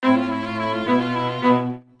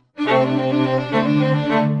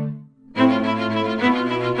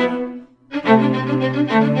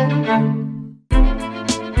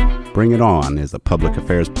Bring It On is a public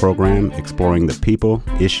affairs program exploring the people,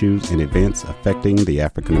 issues, and events affecting the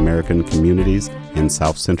African American communities in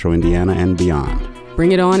South Central Indiana and beyond.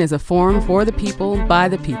 Bring It On is a forum for the people, by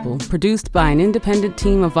the people, produced by an independent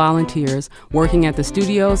team of volunteers working at the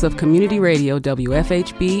studios of Community Radio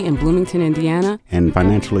WFHB in Bloomington, Indiana, and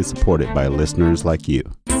financially supported by listeners like you.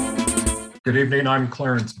 Good evening, I'm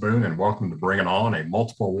Clarence Boone, and welcome to Bring It On, a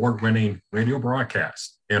multiple award-winning radio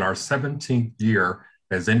broadcast in our 17th year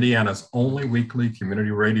as Indiana's only weekly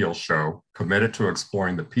community radio show committed to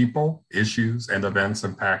exploring the people, issues, and events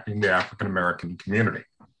impacting the African American community.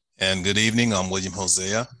 And good evening, I'm William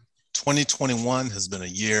Hosea. 2021 has been a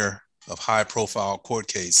year of high-profile court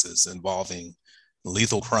cases involving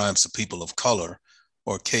lethal crimes to people of color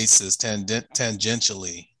or cases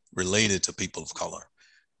tangentially related to people of color.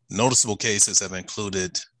 Noticeable cases have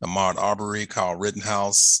included the Ahmaud Arbery, Kyle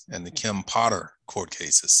Rittenhouse, and the Kim Potter court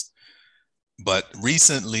cases. But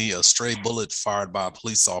recently, a stray bullet fired by a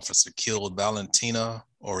police officer killed Valentina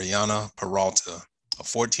Oriana Peralta, a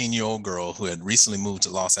 14-year-old girl who had recently moved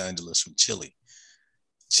to Los Angeles from Chile.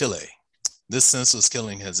 This senseless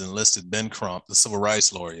killing has enlisted Ben Crump, the civil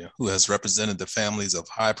rights lawyer who has represented the families of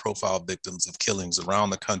high-profile victims of killings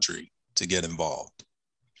around the country, to get involved.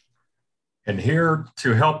 And here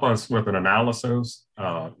to help us with an analysis,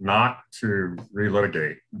 not to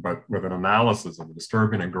relitigate, but with an analysis of the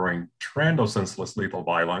disturbing and growing trend of senseless lethal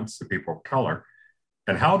violence to people of color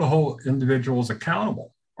and how to hold individuals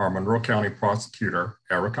accountable, are Monroe County Prosecutor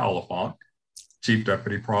Eric Oliphant, Chief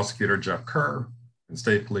Deputy Prosecutor Jeff Kerr, and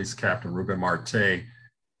State Police Captain Ruben Marte.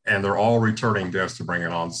 And they're all returning guests to Bring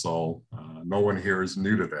It On, so no one here is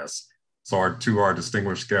new to this. So to our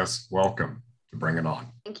distinguished guests, welcome to Bring It On.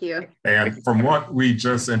 Thank you. And from what we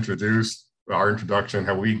just introduced, our introduction,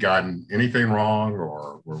 have we gotten anything wrong,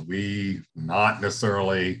 or were we not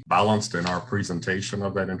necessarily balanced in our presentation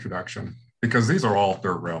of that introduction? Because these are all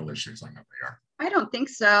third rail issues, I know they are. I don't think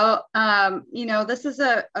so. This is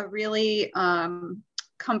a really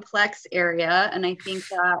complex area, and I think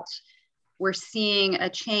that we're seeing a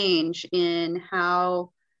change in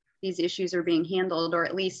how these issues are being handled, or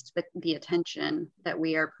at least the attention that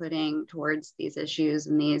we are putting towards these issues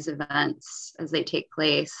and these events as they take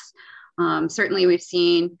place. Certainly, we've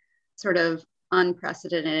seen sort of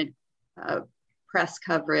unprecedented press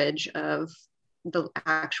coverage of the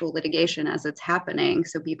actual litigation as it's happening,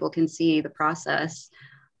 so people can see the process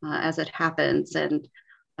as it happens. And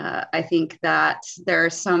I think that there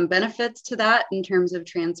are some benefits to that in terms of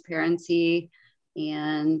transparency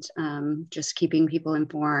and just keeping people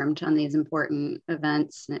informed on these important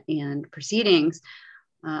events and proceedings.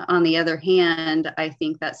 On the other hand, I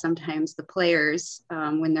think that sometimes the players,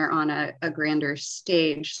 when they're on a grander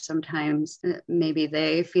stage, sometimes maybe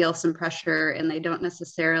they feel some pressure and they don't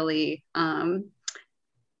necessarily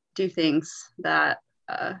do things that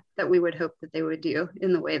we would hope that they would do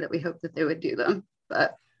in the way that we hope that they would do them.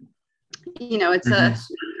 But, it's a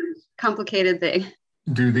complicated thing.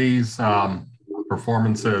 Do these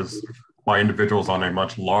performances by individuals on a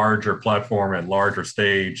much larger platform and larger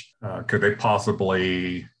stage, could they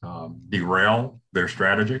possibly derail their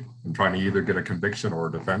strategy in trying to either get a conviction or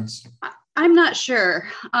a defense? I'm not sure.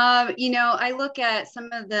 I look at some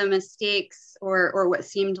of the mistakes or what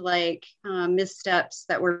seemed like missteps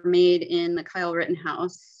that were made in the Kyle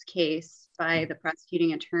Rittenhouse case by the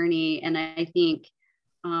prosecuting attorney. And I think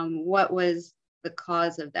what was the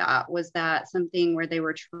cause of that? Was that something where they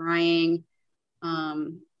were trying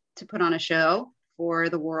to put on a show for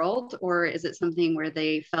the world, or is it something where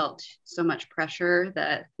they felt so much pressure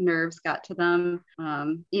that nerves got to them?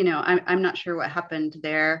 I'm not sure what happened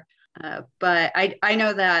there, but I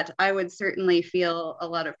know that I would certainly feel a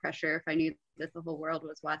lot of pressure if I knew that the whole world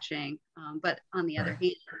was watching. But on the other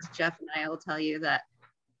hand, Jeff and I will tell you that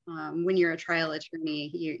when you're a trial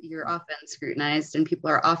attorney, you're often scrutinized and people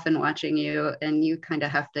are often watching you, and you kind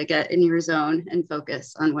of have to get in your zone and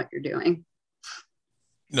focus on what you're doing.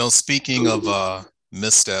 Speaking of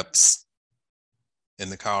missteps in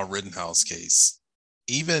the Kyle Rittenhouse case,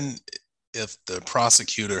 even if the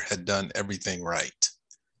prosecutor had done everything right,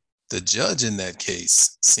 the judge in that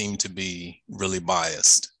case seemed to be really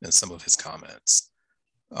biased in some of his comments,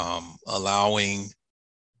 allowing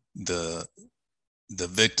the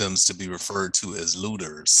victims to be referred to as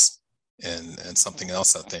looters and something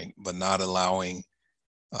else, I think, but not allowing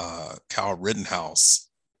Kyle Rittenhouse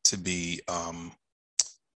to be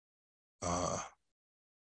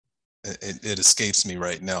it escapes me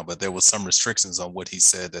right now, but there was some restrictions on what he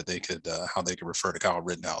said that they could, how they could refer to Kyle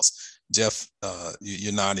Rittenhouse. Jeff,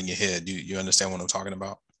 you're nodding your head. You understand what I'm talking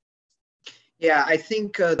about? Yeah, I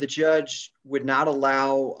think the judge would not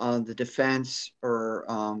allow the defense or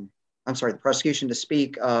the prosecution to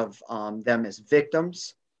speak of them as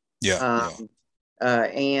victims.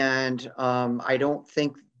 And I don't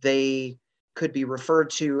think they could be referred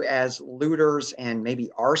to as looters and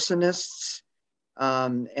maybe arsonists,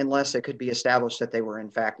 unless it could be established that they were in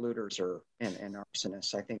fact looters and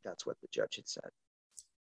arsonists. I think that's what the judge had said.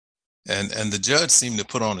 And the judge seemed to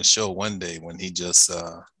put on a show one day when he just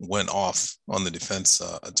went off on the defense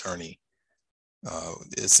attorney.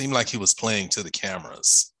 It seemed like he was playing to the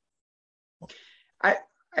cameras.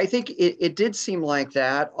 I think it did seem like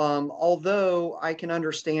that, although I can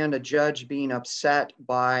understand a judge being upset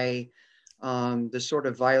by the sort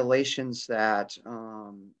of violations that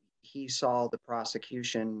he saw the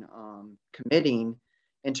prosecution committing,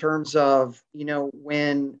 in terms of,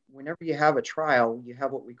 whenever you have a trial, you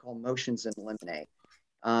have what we call motions in limine.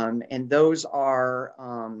 And those are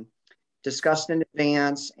discussed in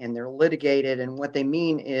advance and they're litigated. And what they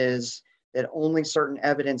mean is that only certain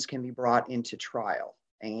evidence can be brought into trial.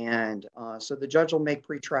 And so the judge will make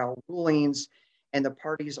pretrial rulings and the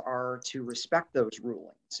parties are to respect those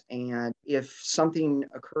rulings. And if something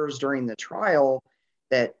occurs during the trial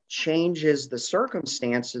that changes the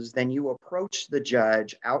circumstances, then you approach the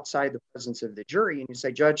judge outside the presence of the jury and you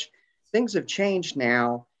say, Judge, things have changed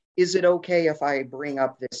now. Is it okay if I bring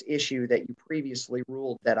up this issue that you previously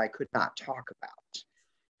ruled that I could not talk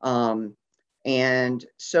about? And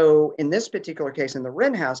so in this particular case, in the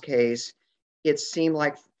Rittenhouse case, it seemed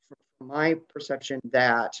like, from my perception,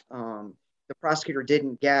 that the prosecutor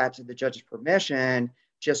didn't get the judge's permission,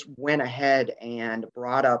 just went ahead and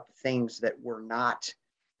brought up things that were not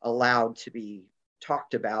allowed to be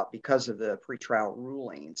talked about because of the pretrial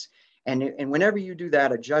rulings. And whenever you do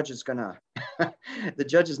that, the judge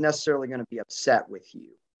is necessarily going to be upset with you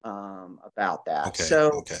about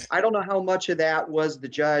that. I don't know how much of that was the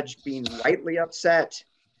judge being rightly upset,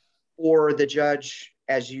 or the judge,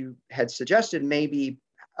 as you had suggested, maybe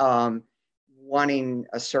wanting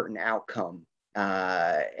a certain outcome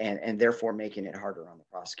and therefore making it harder on the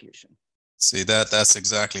prosecution. See, that's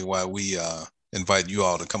exactly why we invite you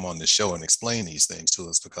all to come on the show and explain these things to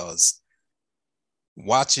us, because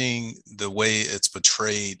watching the way it's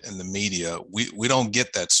portrayed in the media, we don't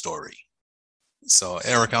get that story. So,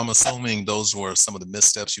 Eric, I'm assuming those were some of the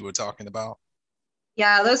missteps you were talking about.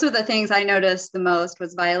 Yeah, those were the things I noticed the most,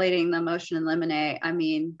 was violating the motion in limine. I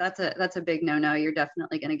mean, that's a big no-no. You're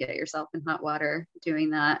definitely going to get yourself in hot water doing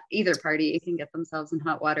that. Either party can get themselves in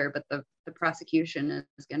hot water, but the prosecution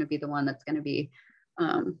is going to be the one that's going to be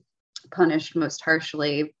punished most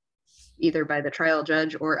harshly, either by the trial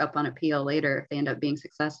judge or up on appeal later if they end up being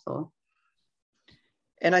successful.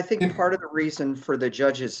 And I think part of the reason for the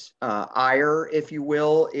judge's ire, if you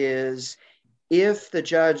will, is if the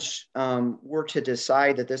judge were to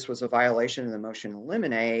decide that this was a violation of the motion in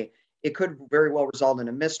limine, it could very well result in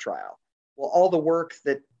a mistrial. Well, all the work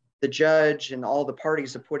that the judge and all the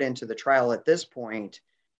parties have put into the trial at this point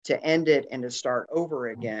to end it and to start over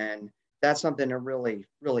again, that's something that really,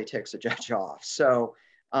 really ticks a judge off. So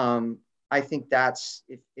I think that's,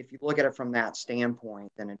 if you look at it from that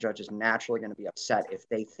standpoint, then a judge is naturally going to be upset if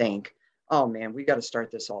they think, oh man, we got to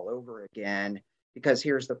start this all over again, because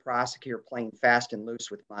here's the prosecutor playing fast and loose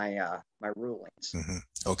with my rulings. Mm-hmm.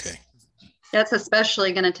 Okay. That's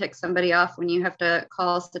especially going to tick somebody off when you have to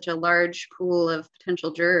call such a large pool of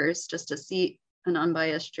potential jurors just to seat an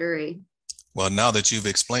unbiased jury. Well, now that you've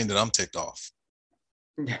explained it, I'm ticked off.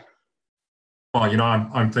 Well,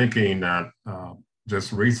 I'm thinking that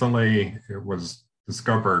just recently it was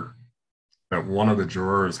discovered that one of the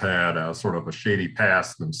jurors had a sort of a shady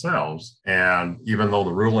past themselves. And even though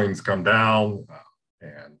the rulings come down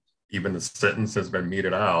and even the sentence has been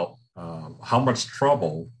meted out, how much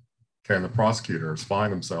trouble can the prosecutors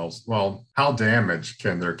find themselves? Well, how damaged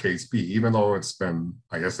can their case be? Even though it's been,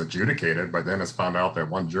 I guess, adjudicated, but then it's found out that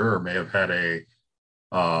one juror may have had a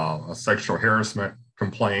sexual harassment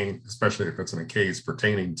complaint, especially if it's in a case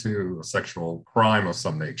pertaining to a sexual crime of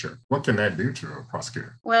some nature. What can that do to a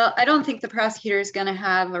prosecutor? Well, I don't think the prosecutor is going to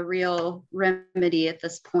have a real remedy at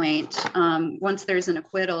this point. Once there's an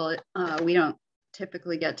acquittal, we don't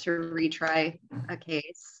typically get to retry a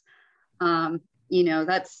case.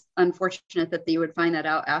 That's unfortunate that you would find that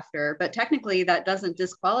out after, but technically that doesn't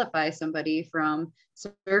disqualify somebody from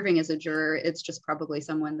serving as a juror. It's just probably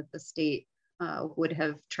someone that the state would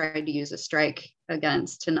have tried to use a strike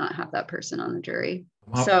against to not have that person on the jury.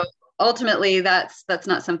 Wow. So ultimately, that's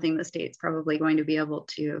not something the state's probably going to be able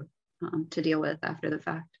to deal with after the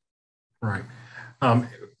fact. Right.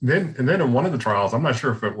 Then in one of the trials, I'm not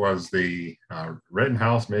sure if it was the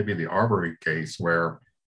Rittenhouse, maybe the Arbery case, where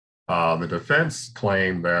the defense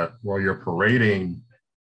claimed that, well, you're parading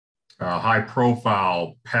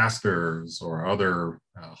high-profile pastors or other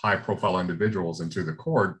high-profile individuals into the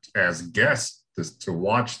court as guests to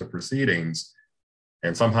watch the proceedings,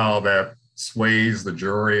 and somehow that sways the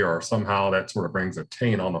jury, or somehow that sort of brings a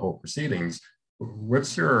taint on the whole proceedings.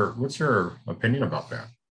 What's your opinion about that?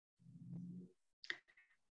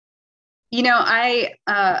 You know, I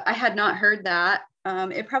had not heard that.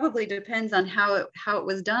 It probably depends on how it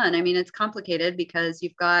was done. I mean, it's complicated because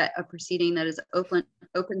you've got a proceeding that is open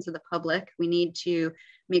to the public. We need to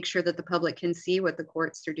make sure that the public can see what the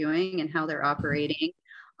courts are doing and how they're operating.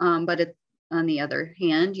 But on the other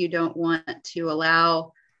hand, you don't want to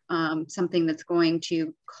allow something that's going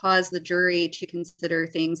to cause the jury to consider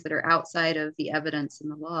things that are outside of the evidence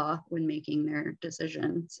and the law when making their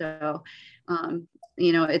decision. So,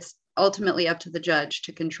 you know, it's ultimately up to the judge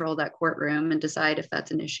to control that courtroom and decide if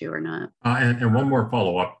that's an issue or not. And one more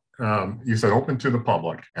follow-up. You said open to the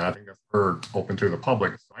public, and I think I've heard open to the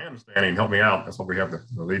public. So my understanding, help me out, that's what we have the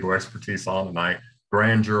legal expertise on tonight.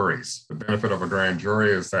 Grand juries. The benefit of a grand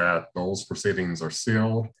jury is that those proceedings are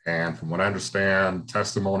sealed. And from what I understand,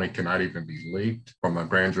 testimony cannot even be leaked from a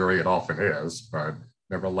grand jury. It often is, but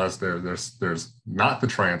nevertheless, there's not the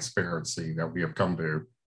transparency that we have come to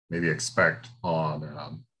maybe expect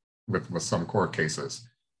on with some court cases.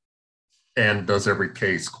 And does every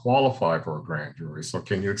case qualify for a grand jury? So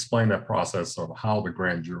can you explain that process of how the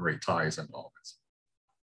grand jury ties into all this?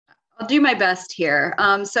 I'll do my best here.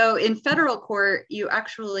 So in federal court, you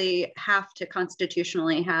actually have to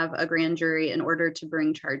constitutionally have a grand jury in order to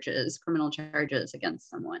bring charges, criminal charges against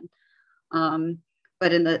someone.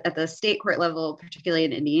 But at the state court level, particularly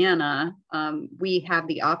in Indiana, we have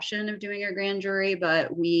the option of doing a grand jury,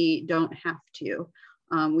 but we don't have to.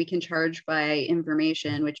 We can charge by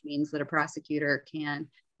information, which means that a prosecutor can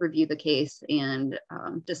review the case and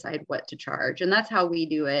decide what to charge. And that's how we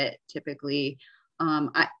do it typically.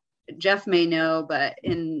 Jeff may know, but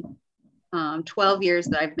in 12 years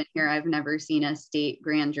that I've been here, I've never seen a state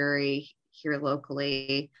grand jury here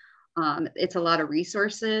locally. It's a lot of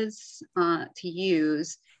resources to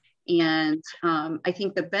use. And I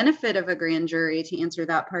think the benefit of a grand jury, to answer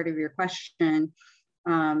that part of your question,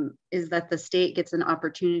 is that the state gets an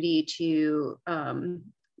opportunity to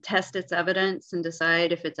test its evidence and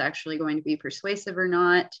decide if it's actually going to be persuasive or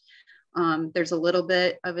not. There's a little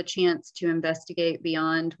bit of a chance to investigate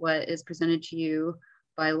beyond what is presented to you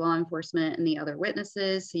by law enforcement and the other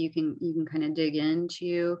witnesses. So you can kind of dig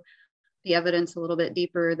into the evidence a little bit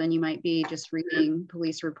deeper than you might be just reading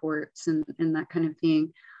police reports and that kind of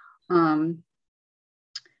thing.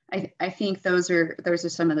 I think those are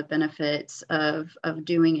some of the benefits of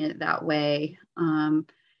doing it that way.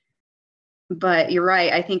 But you're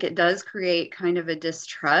right. I think it does create kind of a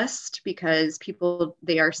distrust because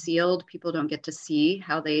they are sealed. People don't get to see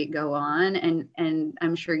how they go on. And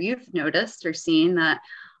I'm sure you've noticed or seen that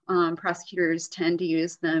prosecutors tend to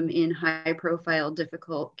use them in high profile,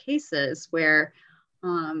 difficult cases where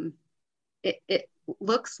it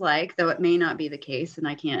looks like, though it may not be the case, and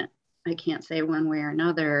I can't say one way or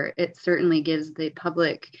another, it certainly gives the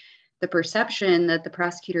public the perception that the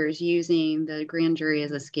prosecutor is using the grand jury as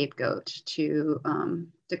a scapegoat to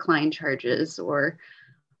decline charges, or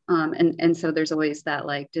and so there's always that,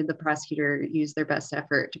 like, did the prosecutor use their best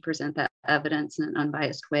effort to present that evidence in an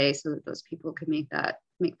unbiased way so that those people could make the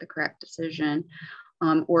correct decision,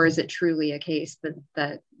 or is it truly a case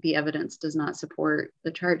that the evidence does not support the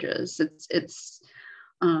charges?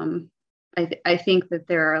 I think that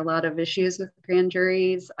there are a lot of issues with grand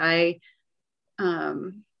juries.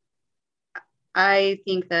 I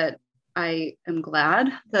think that I am glad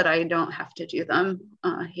that I don't have to do them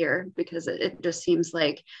here, because it just seems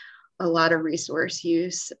like a lot of resource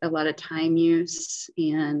use, a lot of time use,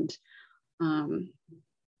 and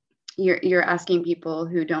you're asking people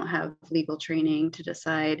who don't have legal training to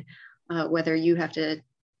decide whether you have to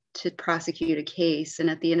prosecute a case. And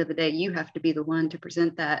at the end of the day, you have to be the one to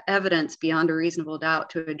present that evidence beyond a reasonable doubt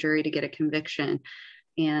to a jury to get a conviction.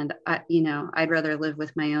 And I'd rather live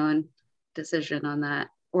with my own decision on that,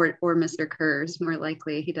 or Mr. Kerr's, more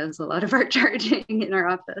likely. He does a lot of our charging in our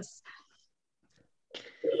office.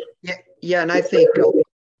 Yeah, and I think,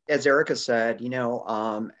 as Erica said,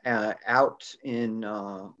 out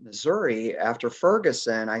in Missouri after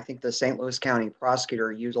Ferguson, I think the St. Louis County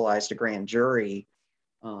prosecutor utilized a grand jury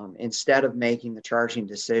instead of making the charging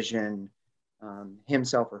decision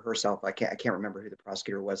himself or herself. I can't remember who the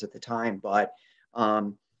prosecutor was at the time, but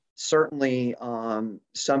certainly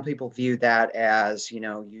some people view that as,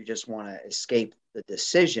 you just want to escape the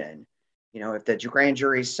decision. If the grand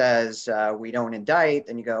jury says we don't indict,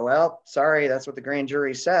 then you go, well, sorry, that's what the grand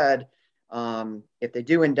jury said. If they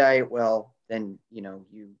do indict, well, then you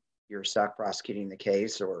you're stuck prosecuting the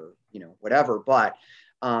case or, whatever. But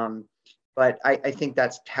I think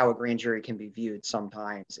that's how a grand jury can be viewed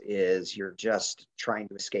sometimes, is you're just trying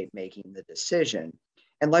to escape making the decision.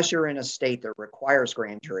 Unless you're in a state that requires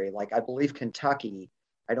grand jury, like I believe Kentucky,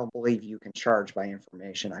 I don't believe you can charge by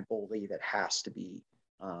information. I believe it has to be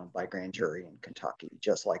by grand jury in Kentucky,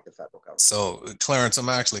 just like the federal government. So, Clarence, I'm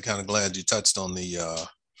actually kind of glad you touched on the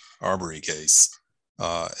Arbery case.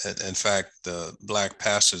 In fact, the black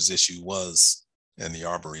pastors issue was in the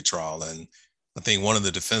Arbery trial. And I think one of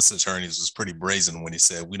the defense attorneys was pretty brazen when he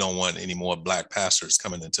said, we don't want any more black pastors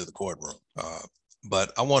coming into the courtroom.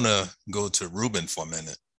 But I want to go to Ruben for a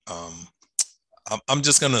minute. I'm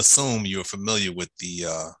just going to assume you're familiar with the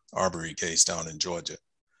Arbery case down in Georgia.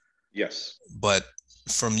 Yes. But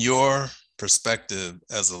from your perspective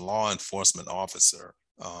as a law enforcement officer,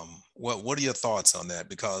 what are your thoughts on that?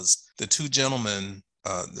 Because the two gentlemen,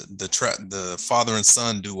 the father and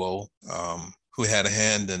son duo, who had a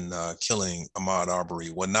hand in killing Ahmaud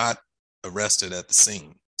Arbery, were not arrested at the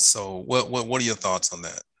scene. So what are your thoughts on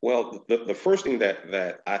that? Well, the first thing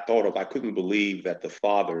that I thought of, I couldn't believe that the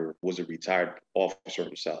father was a retired officer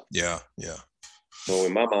himself. Yeah. So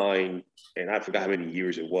in my mind, and I forgot how many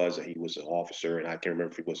years it was that he was an officer, and I can't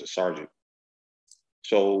remember if he was a sergeant.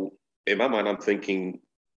 So in my mind, I'm thinking,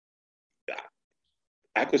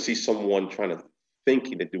 I could see someone trying to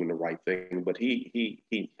thinking they're doing the right thing, but he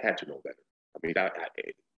had to know better. I mean,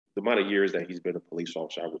 the amount of years that he's been a police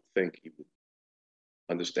officer, I would think he would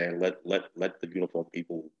understand, let the uniformed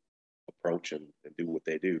people approach and do what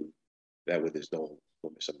they do. That way there's no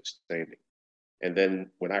misunderstanding. And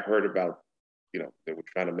then when I heard about, they were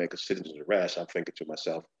trying to make a citizen's arrest, I'm thinking to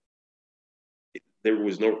myself, there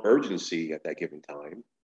was no urgency at that given time.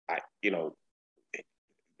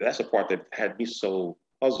 That's the part that had me so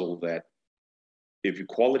puzzled, that if you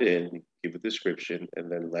call it in, give a description,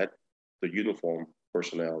 and then let the uniform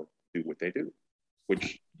personnel do what they do,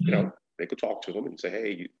 which, they could talk to them and say,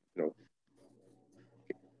 hey,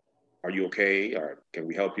 are you okay? Or can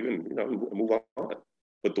we help you? And, move on.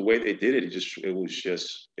 But the way they did it, I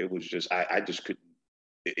just couldn't,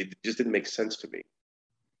 it just didn't make sense to me,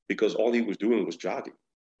 because all he was doing was jogging,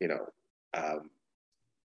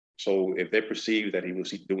 So if they perceived that he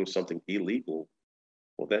was doing something illegal,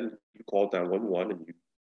 well, then you call 911 and you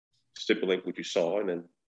stipulate what you saw, and then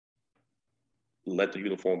let the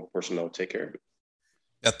uniform personnel take care of it.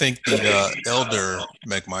 I think the elder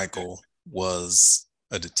McMichael was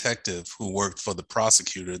a detective who worked for the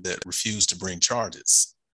prosecutor that refused to bring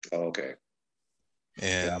charges. Oh, okay.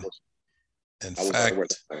 And in fact,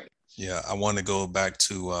 I want to go back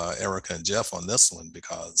to Erica and Jeff on this one,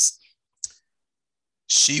 because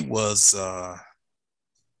she was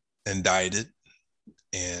indicted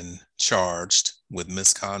and charged with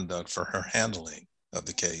misconduct for her handling of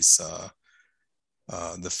the case.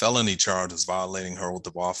 The felony charge was violating her oath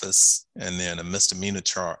of office, and then a misdemeanor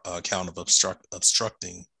count of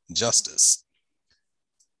obstructing justice.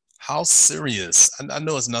 How serious, I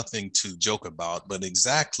know it's nothing to joke about, but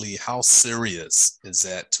exactly how serious is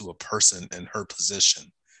that to a person in her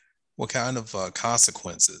position? What kind of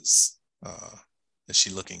consequences is she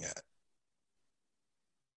looking at?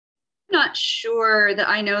 I'm not sure that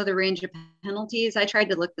I know the range of penalties. I tried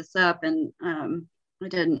to look this up, and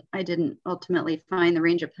I didn't ultimately find the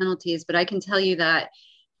range of penalties, but I can tell you that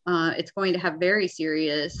it's going to have very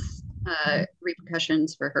serious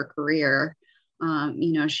repercussions for her career.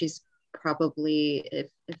 She's probably, if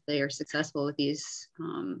they are successful with these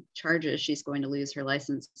charges, she's going to lose her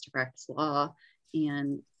license to practice law,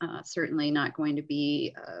 and certainly not going to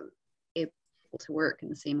be able to work in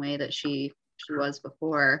the same way that she was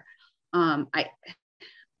before. I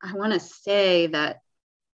want to say that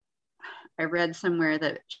I read somewhere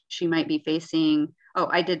that she might be facing,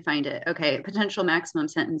 I did find it. Okay, potential maximum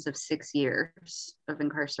sentence of 6 years of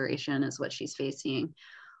incarceration is what she's facing.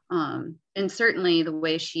 And certainly the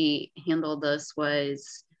way she handled this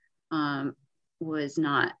was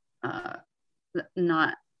not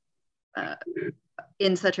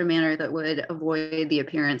in such a manner that would avoid the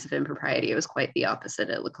appearance of impropriety. It was quite the opposite.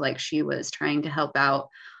 It looked like she was trying to help out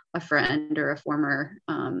a friend or a former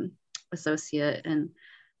associate, and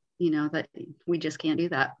that we just can't do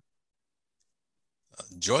that.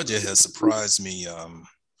 Georgia has surprised me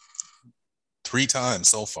 3 times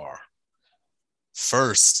so far.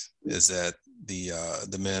 First is that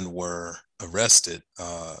the men were arrested,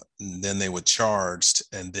 then they were charged,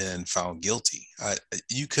 and then found guilty.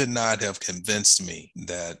 You could not have convinced me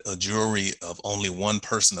that a jury of only one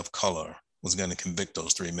person of color was going to convict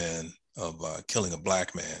those 3 men of killing a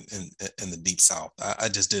black man in the Deep South. I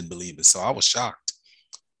just didn't believe it. So I was shocked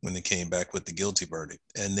when they came back with the guilty verdict,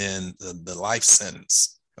 and then the life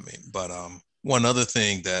sentence. But one other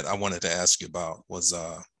thing that I wanted to ask you about was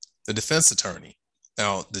the defense attorney.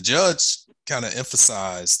 Now, the judge kind of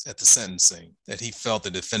emphasized at the sentencing that he felt the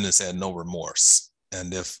defendants had no remorse.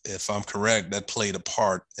 And if I'm correct, that played a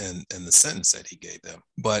part in the sentence that he gave them.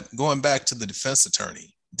 But going back to the defense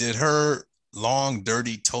attorney, did her long,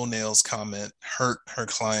 dirty toenails comment hurt her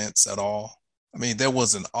clients at all? There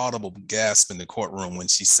was an audible gasp in the courtroom when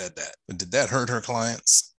she said that. But did that hurt her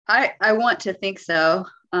clients? I want to think so.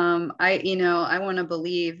 I want to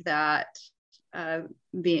believe that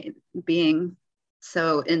being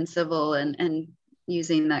so incivil and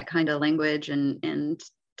using that kind of language and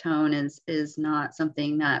tone is not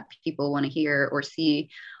something that people want to hear or see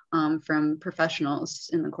from professionals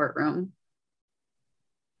in the courtroom.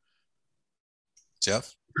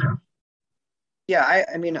 Jeff? Yeah,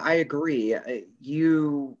 I agree.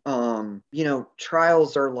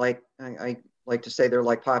 Trials are like, I like to say they're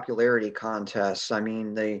like popularity contests.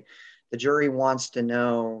 The jury wants to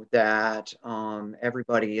know that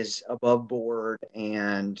everybody is above board,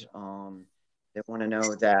 and they want to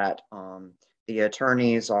know that the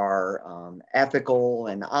attorneys are ethical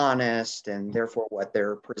and honest, and therefore what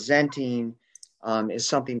they're presenting is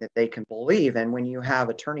something that they can believe. And when you have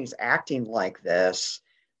attorneys acting like this,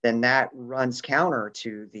 then that runs counter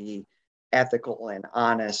to the ethical and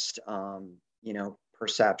honest,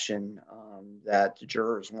 perception that the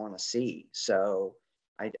jurors want to see. So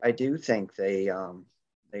I do think they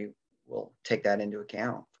will take that into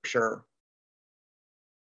account for sure.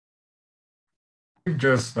 You've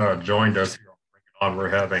just joined us here on. We're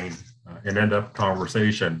having an in-depth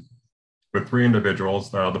conversation with three individuals.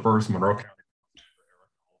 The first, Monroe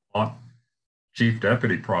County Chief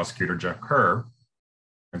Deputy Prosecutor Jeff Kerr,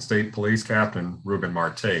 and State Police Captain Ruben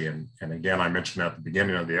Marte. And again, I mentioned at the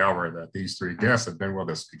beginning of the hour that these three guests have been with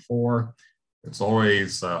us before. It's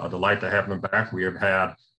always a delight to have them back. We have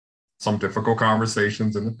had some difficult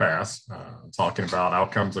conversations in the past, talking about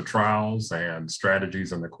outcomes of trials and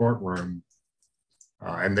strategies in the courtroom.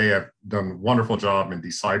 And they have done a wonderful job in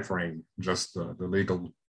deciphering just the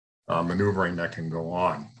legal maneuvering that can go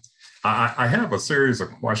on. I have a series of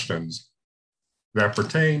questions that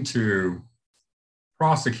pertain to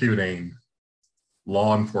prosecuting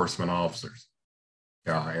law enforcement officers.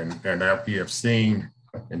 And that we have seen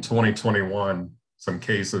in 2021 some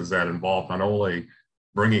cases that involve not only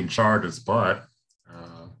bringing charges, but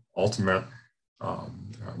ultimate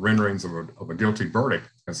renderings of a guilty verdict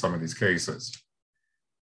in some of these cases.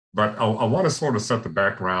 But I want to sort of set the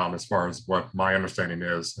background as far as what my understanding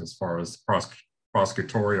is, as far as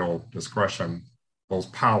prosecutorial discretion, those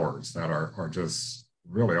powers that are just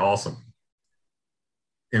really awesome.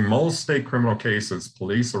 In most state criminal cases,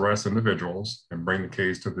 police arrest individuals and bring the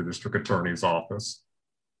case to the district attorney's office,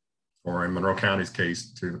 or in Monroe County's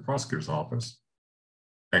case, to the prosecutor's office.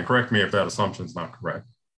 And correct me if that assumption is not correct.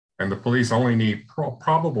 And the police only need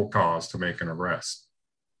probable cause to make an arrest.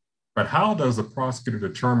 But how does the prosecutor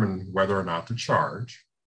determine whether or not to charge?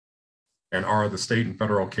 And are the state and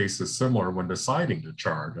federal cases similar when deciding to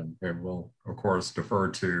charge? And we'll, of course, defer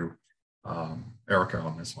to Erica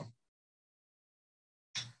on this one.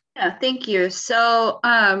 Yeah, thank you. So,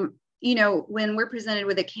 when we're presented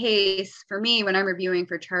with a case, for me, when I'm reviewing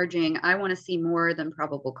for charging, I want to see more than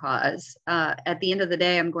probable cause. At the end of the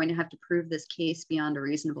day, I'm going to have to prove this case beyond a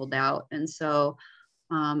reasonable doubt. And so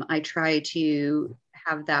I try to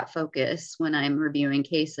have that focus when I'm reviewing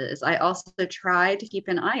cases. I also try to keep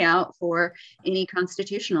an eye out for any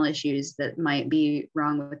constitutional issues that might be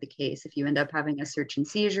wrong with the case. If you end up having a search and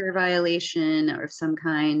seizure violation of some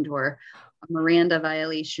kind, or a Miranda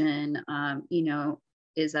violation,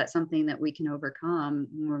 is that something that we can overcome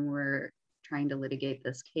when we're trying to litigate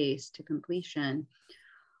this case to completion?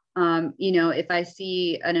 If I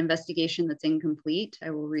see an investigation that's incomplete, I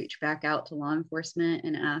will reach back out to law enforcement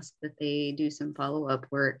and ask that they do some follow-up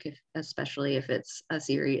work, especially if it's a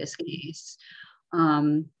serious case.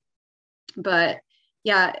 But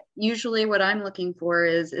yeah, usually what I'm looking for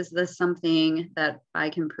is this something that I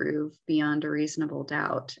can prove beyond a reasonable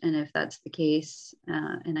doubt? And if that's the case,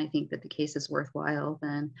 and I think that the case is worthwhile,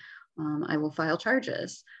 then I will file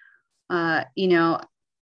charges.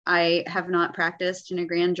 I have not practiced in a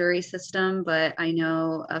grand jury system, but I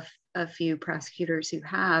know a few prosecutors who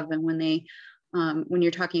have. And when you're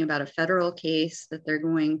talking about a federal case that they're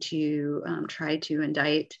going to try to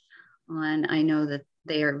indict on, I know that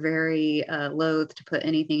they are very loath to put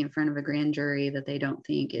anything in front of a grand jury that they don't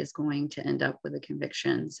think is going to end up with a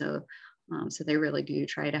conviction. So they really do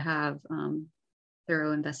try to have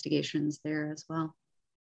thorough investigations there as well.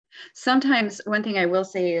 Sometimes, one thing I will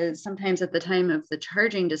say is sometimes at the time of the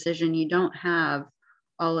charging decision, you don't have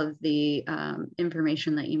all of the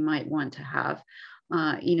information that you might want to have.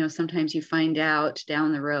 Sometimes you find out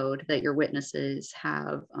down the road that your witnesses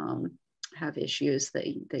have issues that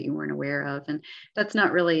you weren't aware of. And that's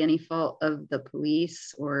not really any fault of the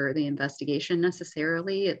police or the investigation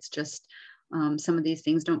necessarily. It's just some of these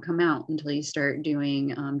things don't come out until you start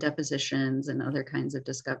doing depositions and other kinds of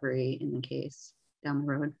discovery in the case down the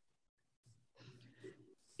road.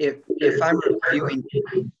 If I'm reviewing,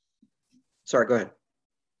 sorry, go ahead.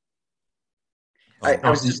 I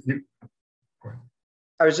was just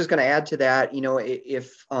going to add to that,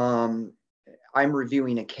 if I'm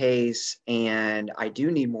reviewing a case and I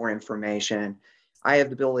do need more information, I have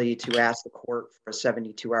the ability to ask the court for a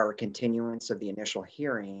 72-hour continuance of the initial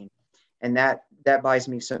hearing. And that buys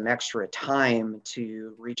me some extra time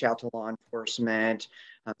to reach out to law enforcement,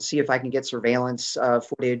 see if I can get surveillance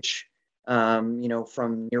footage,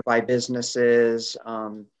 from nearby businesses,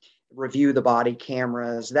 review the body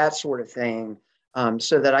cameras, that sort of thing,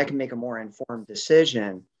 so that I can make a more informed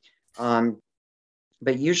decision.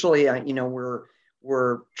 But usually,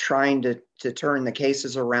 we're trying to turn the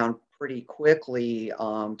cases around pretty quickly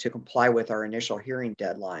to comply with our initial hearing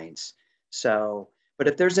deadlines. So, but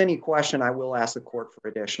if there's any question, I will ask the court for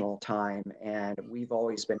additional time, and we've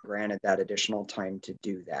always been granted that additional time to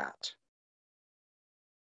do that.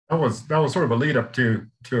 That was sort of a lead up to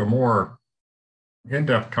a more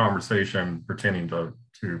in-depth conversation pertaining to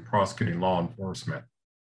prosecuting law enforcement.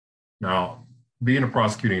 Now, being a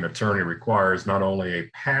prosecuting attorney requires not only a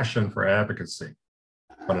passion for advocacy,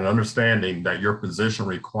 but an understanding that your position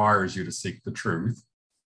requires you to seek the truth.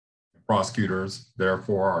 Prosecutors,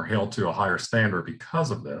 therefore, are held to a higher standard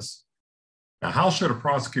because of this. Now, how should a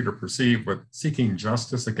prosecutor proceed with seeking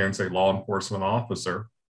justice against a law enforcement officer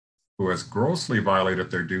who has grossly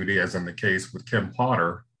violated their duty, as in the case with Kim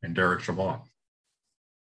Potter and Derek Chabot?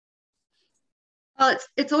 Well,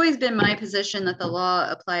 it's always been my position that the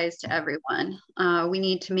law applies to everyone. We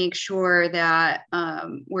need to make sure that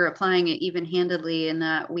we're applying it even-handedly, and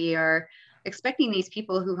that we are expecting these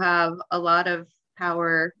people who have a lot of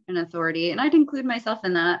power and authority, and I'd include myself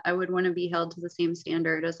in that. I would want to be held to the same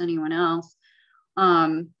standard as anyone else.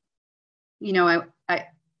 I'm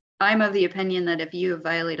of the opinion that if you have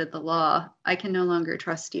violated the law, I can no longer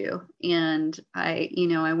trust you, and I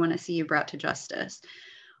want to see you brought to justice.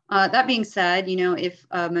 That being said, if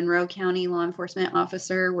a Monroe County law enforcement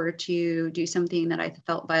officer were to do something that I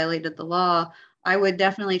felt violated the law, I would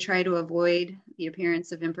definitely try to avoid the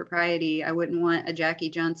appearance of impropriety. I wouldn't want a Jackie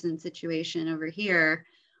Johnson situation over here,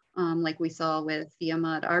 like we saw with the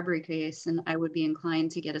Ahmaud Arbery case, and I would be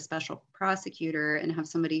inclined to get a special prosecutor and have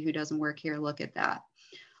somebody who doesn't work here look at that.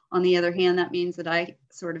 On the other hand, that means that I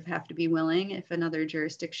sort of have to be willing, if another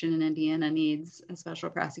jurisdiction in Indiana needs a special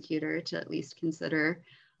prosecutor, to at least consider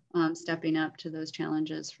stepping up to those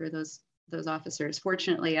challenges for those officers.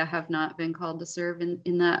 Fortunately, I have not been called to serve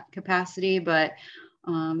in that capacity, but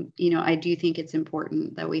I do think it's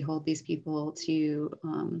important that we hold these people to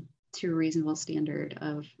a reasonable standard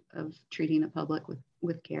of treating the public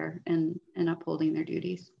with care and upholding their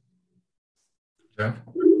duties. Jeff?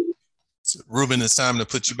 So, Ruben, it's time to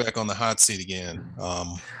put you back on the hot seat again.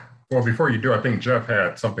 Well, before you do, I think Jeff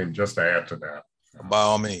had something just to add to that. By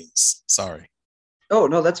all means. Sorry. Oh,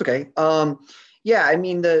 no, that's okay. Yeah, I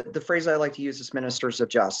mean, the phrase I like to use is ministers of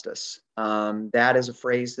justice. That is a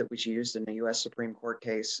phrase that was used in a U.S. Supreme Court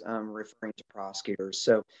case referring to prosecutors.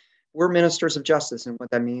 So we're ministers of justice. And what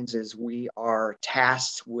that means is we are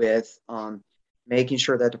tasked with making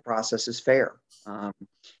sure that the process is fair.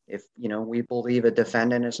 If, we believe a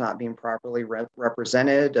defendant is not being properly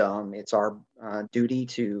represented, it's our duty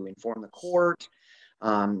to inform the court.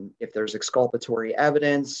 If there's exculpatory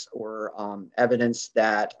evidence or evidence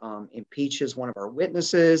that impeaches one of our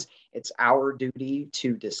witnesses, it's our duty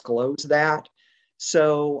to disclose that.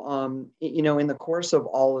 So, in the course of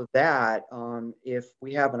all of that, if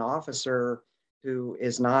we have an officer who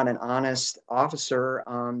is not an honest officer,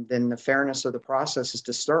 then the fairness of the process is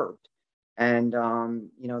disturbed. And,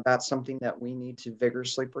 that's something that we need to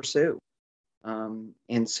vigorously pursue.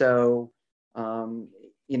 And so,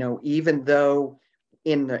 even though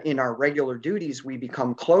in our regular duties, we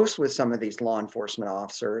become close with some of these law enforcement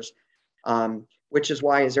officers, which is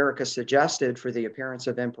why, as Erica suggested, for the appearance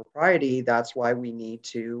of impropriety, that's why we need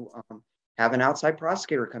to have an outside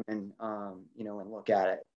prosecutor come in, and look at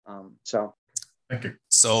it. So, thank you.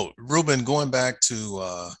 So, Ruben, going back to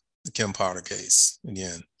the Kim Potter case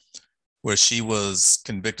again, where she was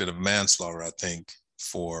convicted of manslaughter, I think,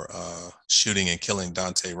 for shooting and killing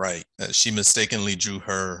Daunte Wright. She mistakenly drew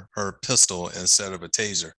her pistol instead of a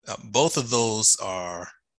taser. Both of those are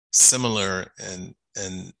similar in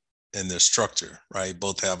their structure, right?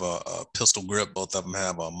 Both have a pistol grip. Both of them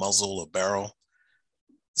have a muzzle, a barrel.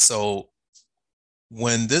 So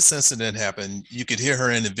when this incident happened, you could hear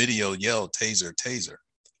her in the video yell, "Taser, taser,"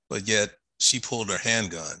 but yet she pulled her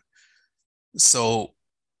handgun. So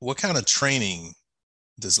what kind of training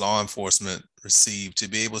does law enforcement receive to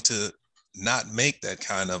be able to not make that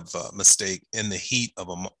kind of mistake in the heat of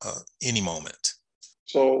any moment?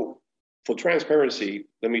 So for transparency,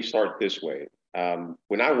 let me start this way.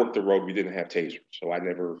 When I worked the road, we didn't have tasers. So I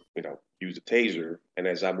never, used a taser. And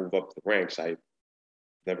as I move up the ranks, I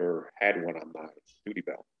never had one on my duty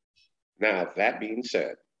belt. Now, that being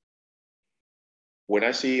said, when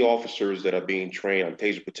I see officers that are being trained on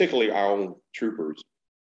taser, particularly our own troopers,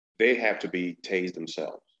 they have to be tased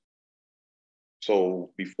themselves.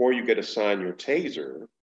 So before you get assigned your taser,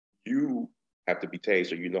 you have to be tased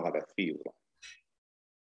so you know how that feels.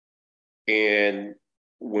 And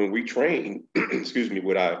when we train, excuse me,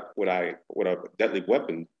 with a deadly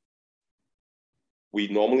weapon, we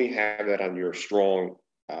normally have that on your strong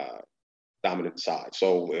dominant side.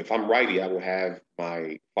 So if I'm righty, I will have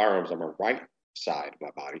my firearms on my right side of my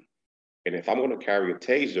body. And if I'm going to carry a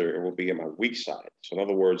taser, it will be on my weak side. So in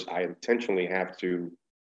other words, I intentionally have to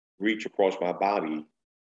reach across my body,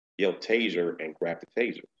 yell taser, and grab the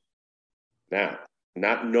taser. Now,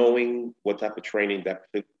 not knowing what type of training that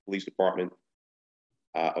police department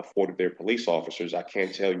afforded their police officers, I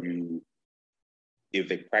can't tell you if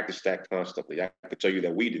they practice that constantly. I can tell you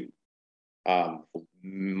that we do for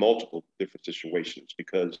multiple different situations,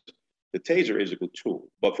 because the taser is a good tool.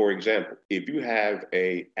 But for example, if you have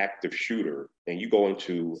an active shooter and you go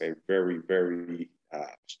into a very, very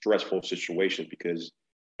stressful situation, because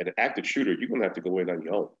an active shooter, you're going to have to go in on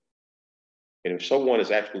your own. And if someone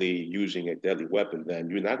is actually using a deadly weapon, then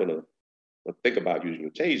you're not going to think about using a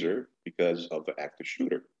taser because of the active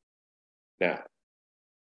shooter. Now,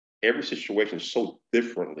 every situation is so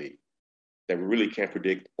differently that we really can't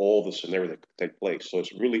predict all the scenarios that could take place. So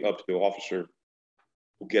it's really up to the officer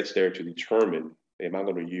who gets there to determine, am I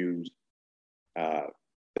going to use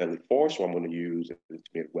deadly force, or I'm going to use an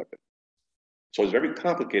intimidating weapon? So it's very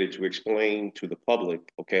complicated to explain to the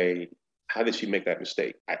public, okay, how did she make that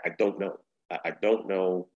mistake? I don't know. I don't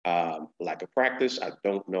know lack of practice. I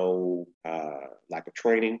don't know lack of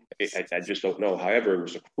training. I just don't know. However, it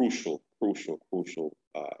was a crucial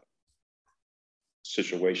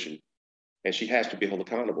situation. And she has to be held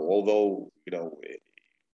accountable. Although,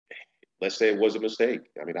 let's say it was a mistake.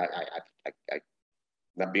 I mean, I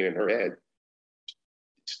not being in her head,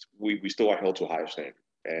 we still are held to a higher standard.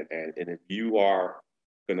 And if you are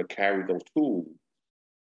going to carry those tools,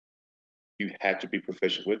 you have to be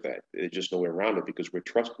proficient with that. There's just no way around it, because we're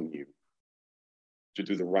trusting you to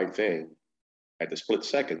do the right thing at the split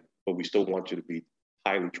second, but we still want you to be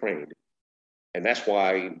highly trained. And that's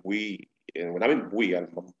why and when I'm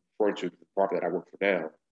referring to the department that I work for now,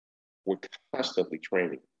 we're constantly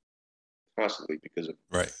training, because of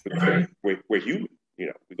right. We're human,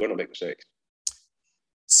 we're going to make mistakes.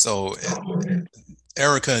 So,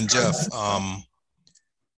 Erica and Jeff,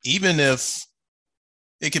 even if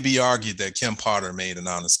it could be argued that Kim Potter made an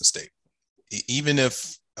honest mistake, even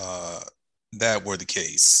if that were the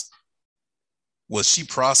case, was she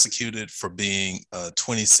prosecuted for being a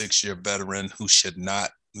 26-year veteran who should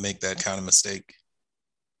not make that kind of mistake?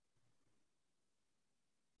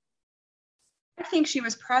 I think she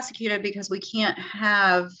was prosecuted because we can't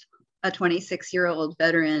have a 26-year-old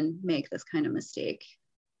veteran make this kind of mistake.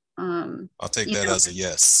 I'll take that as a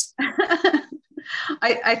yes.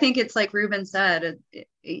 I think it's like Ruben said,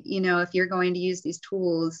 if you're going to use these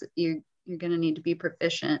tools, you're going to need to be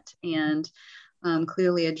proficient. And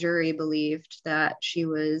clearly a jury believed that she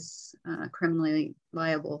was criminally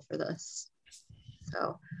liable for this.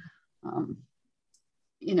 So,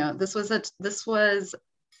 this was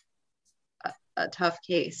a tough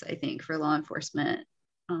case, I think, for law enforcement.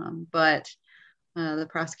 But the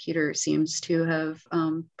prosecutor seems to have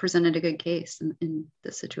presented a good case in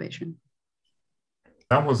this situation.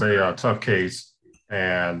 That was a tough case,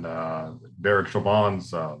 and Derek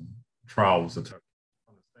Chauvin's trial was a tough case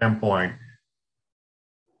from the standpoint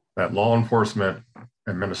that law enforcement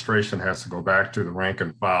administration has to go back to the rank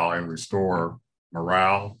and file and restore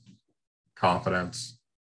morale, confidence,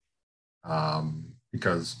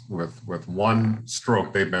 because with one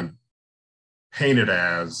stroke, they've been painted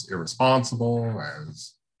as irresponsible,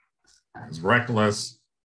 as reckless.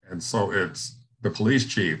 And so it's the police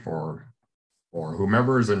chief or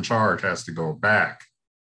whomever is in charge has to go back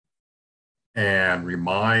and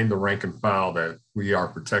remind the rank and file that we are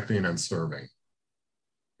protecting and serving.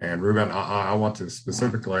 And Ruben, I want to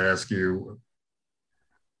specifically ask you,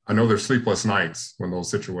 I know there's sleepless nights when those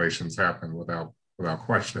situations happen without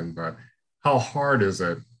question, but how hard is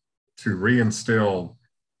it to reinstill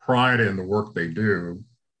pride in the work they do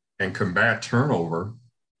and combat turnover?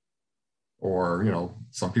 Or,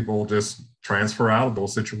 some people just transfer out of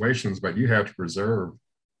those situations, but you have to preserve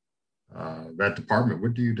that department.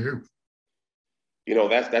 What do you do?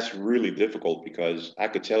 That's really difficult, because I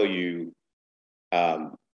could tell you,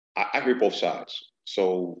 I hear both sides.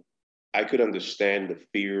 So I could understand the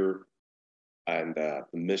fear and the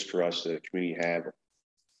mistrust that the community have,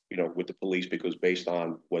 with the police, because based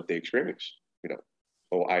on what they experience,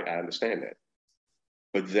 so I understand that.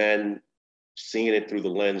 But then seeing it through the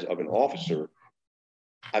lens of an officer,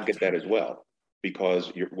 I get that as well,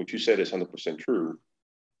 because what you said is 100% true.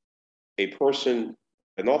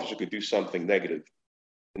 An officer could do something negative,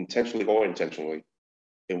 intentionally or unintentionally,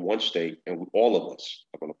 in one state, and all of us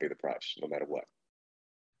are going to pay the price, no matter what.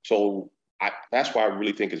 So that's why I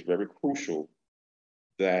really think it's very crucial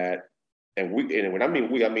that, and when I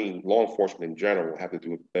mean we, I mean law enforcement in general, have to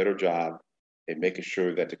do a better job in making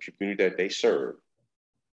sure that the community that they serve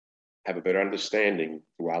have a better understanding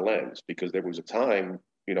through our lens. Because there was a time,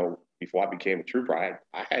 before I became a trooper,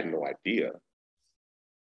 I had no idea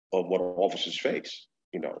of what officers face,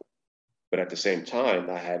 But at the same time,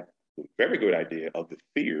 I had a very good idea of the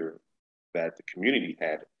fear that the community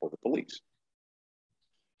had for the police.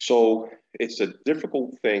 So it's a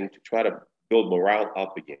difficult thing to try to build morale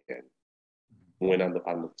up again, when on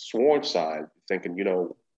the sworn side, thinking,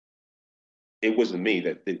 it wasn't me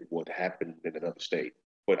that did what happened in another state,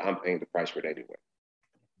 but I'm paying the price for it anyway.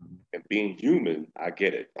 And being human, I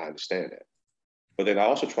get it, I understand that. But then I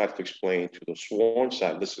also try to explain to the sworn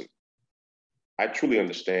side, listen, I truly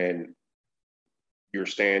understand your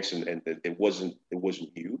stance, and it wasn't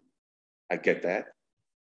you. I get that.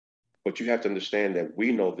 But you have to understand that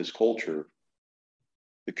we know this culture,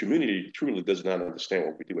 the community truly does not understand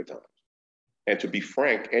what we do at times. And to be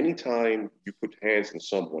frank, anytime you put hands on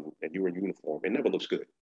someone and you're in uniform, it never looks good.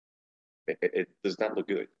 It does not look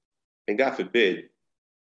good. And God forbid,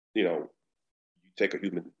 you take a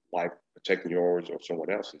human life protecting yours or someone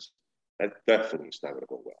else's, that definitely is not going to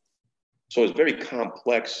go well. So it's a very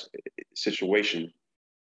complex situation,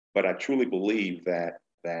 but I truly believe that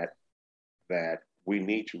we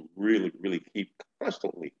need to really, really keep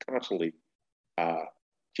constantly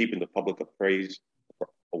keeping the public appraised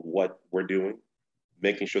of what we're doing,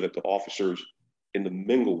 making sure that the officers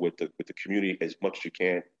mingle with the community as much as you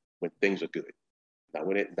can when things are good. Not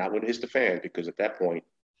when it hits the fan, because at that point,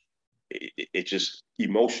 it just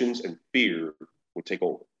emotions and fear will take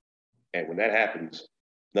over. And when that happens,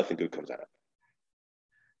 nothing good comes out of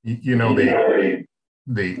it.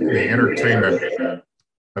 The entertainment,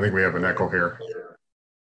 I think we have an echo here.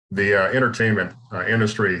 The entertainment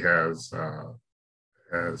industry has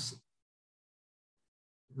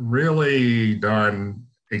really done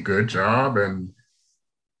a good job, and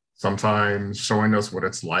sometimes showing us what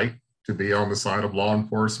it's like to be on the side of law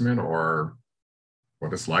enforcement, or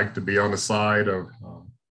what it's like to be on the side of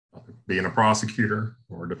being a prosecutor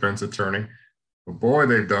or a defense attorney. But boy,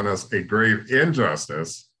 they've done us a grave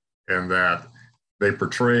injustice in that they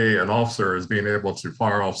portray an officer as being able to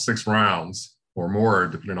fire off 6 rounds or more,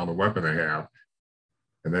 depending on the weapon they have,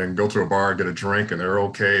 and then go to a bar, get a drink, and they're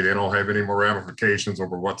okay. They don't have any more ramifications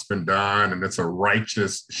over what's been done, and it's a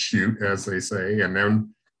righteous shoot, as they say. And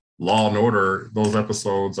then Law and Order, those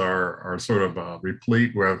episodes are sort of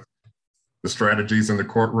replete with the strategies in the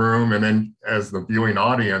courtroom. And then as the viewing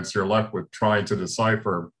audience, you're left with trying to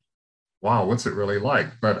decipher, wow, what's it really like?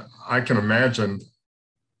 But I can imagine,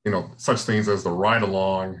 such things as the ride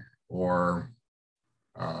along, or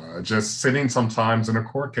just sitting sometimes in a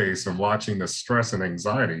court case and watching the stress and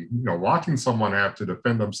anxiety, watching someone have to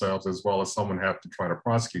defend themselves as well as someone have to try to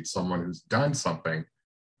prosecute someone who's done something.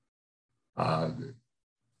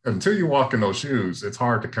 Until you walk in those shoes, it's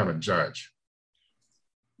hard to kind of judge.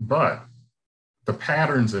 But the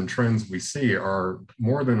patterns and trends we see are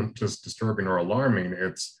more than just disturbing or alarming.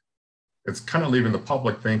 It's kind of leaving the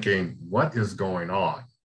public thinking, what is going on?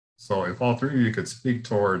 So if all three of you could speak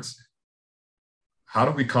towards, how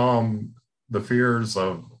do we calm the fears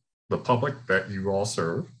of the public that you all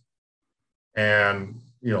serve? And,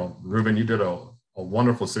 Ruben, you did a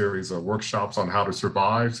wonderful series of workshops on how to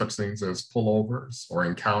survive such things as pullovers or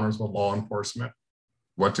encounters with law enforcement,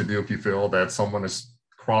 what to do if you feel that someone has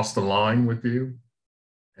crossed the line with you,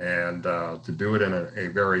 and to do it in a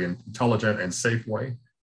very intelligent and safe way.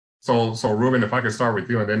 So Ruben, if I could start with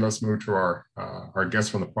you, and then let's move to our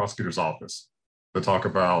guest from the prosecutor's office to talk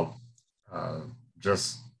about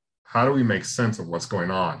just how do we make sense of what's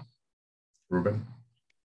going on. Ruben?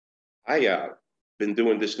 I been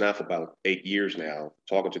doing this now for about 8 years now,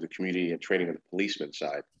 talking to the community and training on the policeman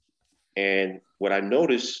side. And what I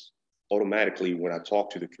notice automatically when I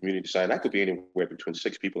talk to the community side, that could be anywhere between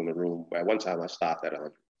 6 people in the room. At one time, I stopped at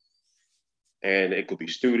 100. And it could be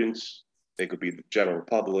students, it could be the general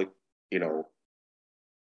public. You know,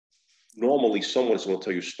 normally someone's going to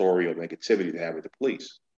tell you a story of negativity they have with the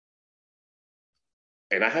police.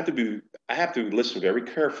 And I have to listen very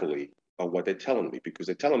carefully on what they're telling me, because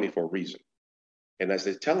they're telling me for a reason. And as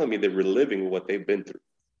they're telling me, they're reliving what they've been through.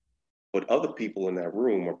 But other people in that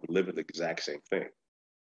room are reliving the exact same thing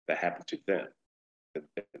that happened to them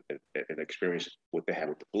and experience what they had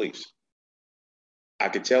with the police. I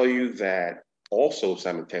could tell you that also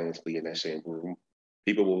simultaneously in that same room,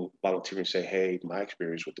 people will volunteer and say, hey, my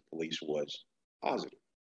experience with the police was positive.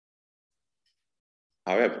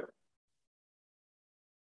 However,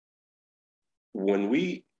 when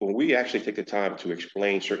we actually take the time to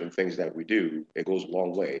explain certain things that we do, it goes a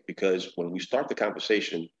long way, because when we start the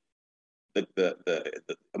conversation, the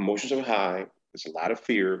emotions are high. There's a lot of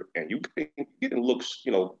fear, and you get looks.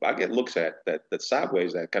 You know, I get looks at that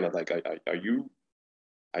sideways, that kind of like, are you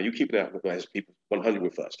keeping that as people 100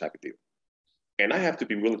 with us type of deal. And I have to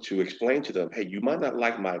be willing to explain to them, hey, you might not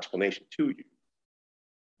like my explanation to you,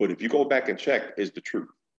 but if you go back and check, it's the truth.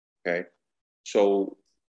 Okay, so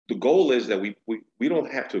the goal is that we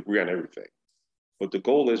don't have to agree on everything, but the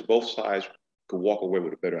goal is both sides could walk away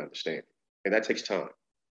with a better understanding, and that takes time.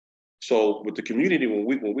 So with the community,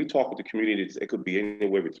 when we talk with the community, it could be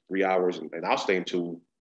anywhere between 3 hours, and I'll stay until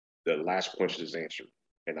the last question is answered,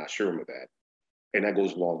 and I assure them of that. And that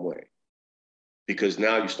goes a long way, because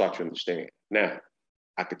now you start to understand. Now,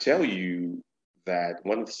 I could tell you that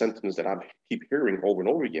one of the sentences that I keep hearing over and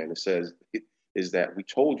over again, is that we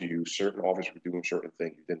told you certain officers were doing certain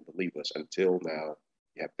things. You didn't believe us until now.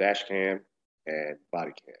 You have dash cam and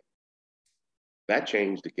body cam. That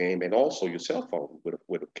changed the game, and also your cell phone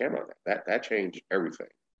with a camera on it. That changed everything,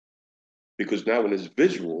 because now when it's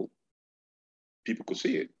visual, people could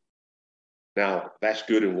see it. Now that's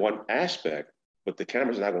good in one aspect, but the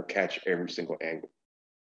camera's not going to catch every single angle.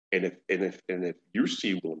 And if you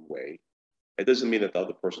see one way, it doesn't mean that the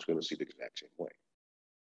other person's going to see the exact same way.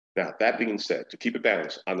 Now, that being said, to keep it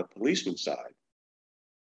balanced, on the policeman side,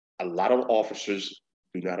 a lot of officers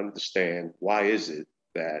do not understand why is it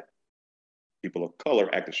that people of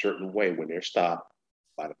color act a certain way when they're stopped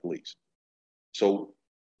by the police. So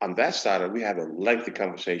on that side, we have a lengthy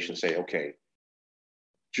conversation, say, okay,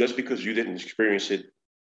 just because you didn't experience it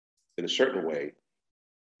in a certain way,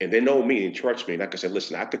 and they know me and trust me, and like I said,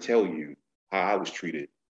 listen, I could tell you how I was treated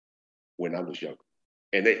when I was younger.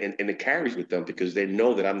 And it carries with them, because they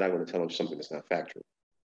know that I'm not going to tell them something that's not factual,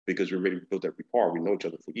 because we already built that rapport. We know each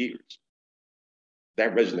other for years.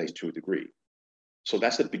 That resonates to a degree. So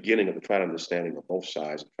that's the beginning of the trying understanding of both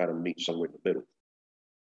sides and try to meet somewhere in the middle.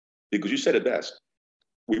 Because you said it best.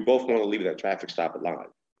 We both want to leave that traffic stop alive.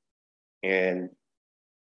 And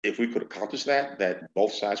if we could accomplish that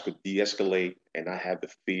both sides could de-escalate and not have the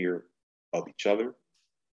fear of each other,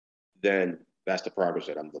 then that's the progress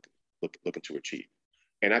that I'm looking to achieve.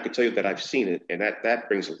 And I can tell you that I've seen it, and that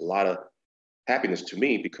brings a lot of happiness to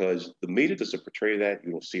me, because the media doesn't portray that.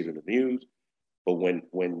 You don't see it in the news. But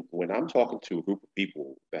when I'm talking to a group of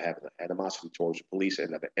people that have an animosity towards the police,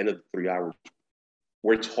 and at the end of the 3 hours,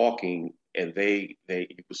 we're talking, and you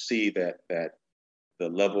will see that the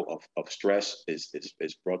level of stress is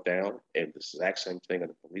brought down, and the exact same thing on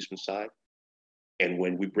the policeman side. And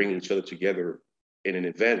when we bring each other together in an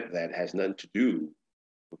event that has nothing to do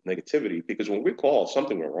with negativity, because when we call,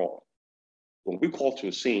 something went wrong. When we call to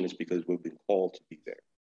a scene, it's because we've been called to be there.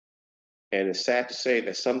 And it's sad to say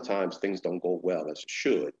that sometimes things don't go well as it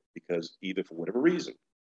should, because either for whatever reason,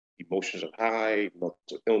 emotions are high, mental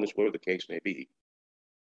illness, whatever the case may be.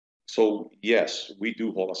 So yes, we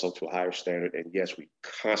do hold ourselves to a higher standard, and yes, we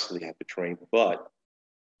constantly have to train, but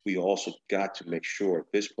we also got to make sure at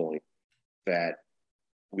this point that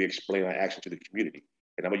we explain our action to the community.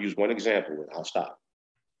 And I'm gonna use one example, and I'll stop.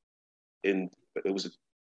 It was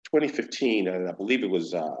 2015, and I believe it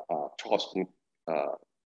was Charleston,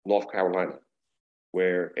 North Carolina,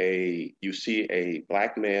 where you see a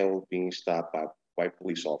black male being stopped by a white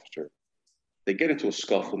police officer. They get into a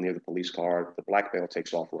scuffle near the police car. The black male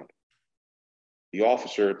takes off running. The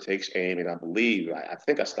officer takes aim, and I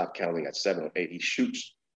think I stopped counting at 7 or 8. He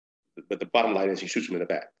shoots, but the bottom line is he shoots him in the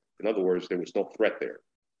back. In other words, there was no threat there.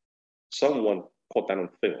 Someone caught that on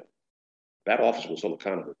film. that officer was held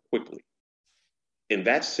accountable quickly. In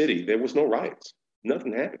that city, there was no riots.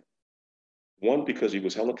 Nothing happened. One, because he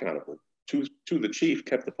was held accountable. Two, the chief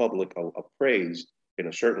kept the public appraised in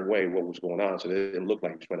a certain way what was going on, so they didn't look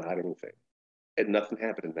like he was trying to hide anything. And nothing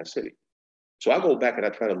happened in that city. So I go back and I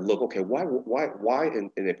try to look, okay, why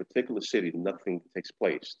in a particular city nothing takes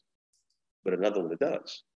place, but another one it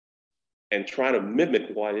does? And try to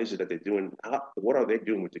mimic what is it that they're doing, what are they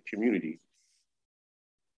doing with the community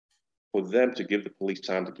for them to give the police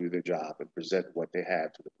time to do their job and present what they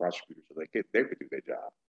have to the prosecutors so they could do their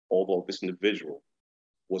job. Although this individual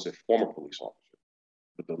was a former police officer,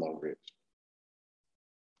 but no longer is.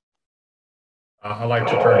 I'd like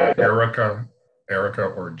to turn to Erica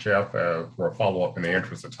or Jeff for a follow-up in the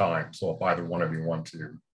interest of time. So if either one of you want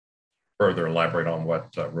to further elaborate on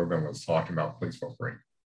what Ruben was talking about, please feel free.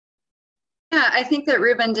 Yeah, I think that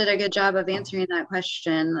Ruben did a good job of answering that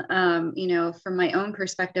question. From my own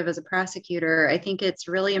perspective as a prosecutor, I think it's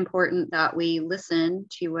really important that we listen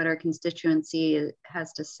to what our constituency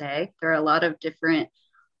has to say. There are a lot of different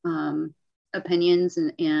opinions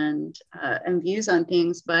and views on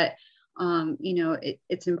things, but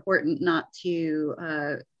it's important not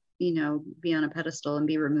to be on a pedestal and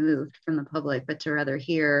be removed from the public, but to rather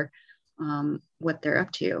hear what they're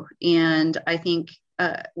up to. And I think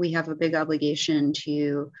we have a big obligation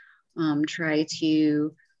to try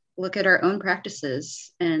to look at our own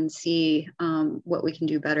practices and see what we can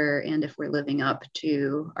do better, and if we're living up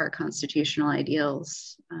to our constitutional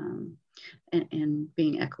ideals and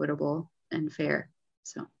being equitable and fair.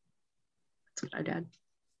 So that's what I'd add.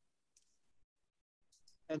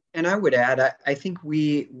 And I would add, I think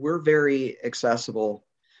we're very accessible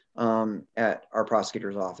at our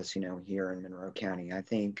prosecutor's office, here in Monroe County. I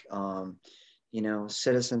think,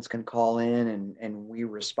 citizens can call in and we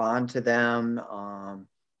respond to them.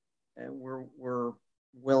 And we're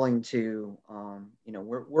willing to,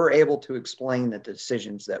 we're able to explain the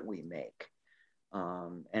decisions that we make.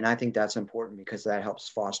 And I think that's important because that helps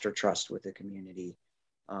foster trust with the community.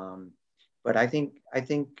 But I think, I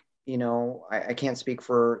can't speak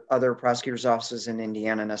for other prosecutors' offices in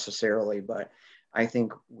Indiana necessarily, but I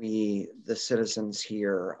think the citizens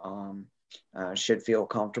here, should feel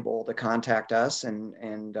comfortable to contact us. And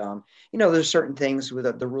there's certain things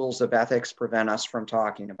with the rules of ethics prevent us from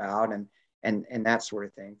talking about and that sort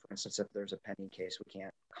of thing. For instance, if there's a pending case, we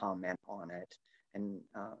can't comment on it. And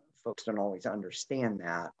folks don't always understand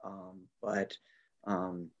that. But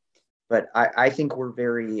I think we're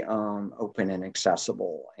very open and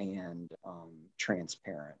accessible and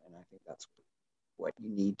transparent. And I think that's what you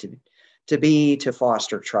need to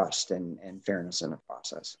foster trust and fairness in the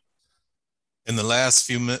process. In the last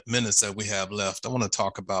few minutes that we have left, I want to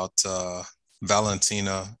talk about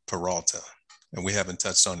Valentina Peralta. And we haven't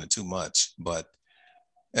touched on it too much, but,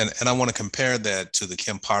 and I want to compare that to the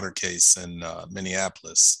Kim Potter case in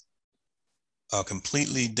Minneapolis. A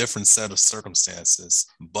completely different set of circumstances,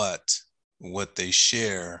 but what they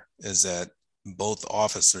share is that both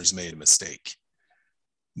officers made a mistake.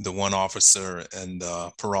 The one officer in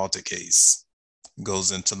the Peralta case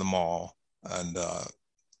goes into the mall and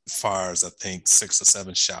fires, I think, 6 or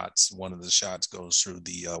 7 shots. One of the shots goes through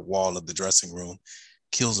the wall of the dressing room,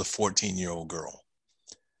 kills a 14-year-old girl.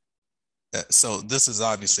 So this is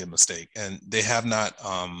obviously a mistake, and they have not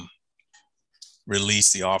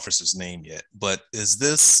released the officer's name yet. But is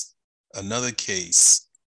this another case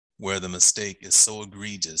where the mistake is so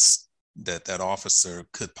egregious that that officer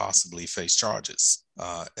could possibly face charges?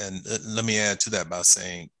 And let me add to that by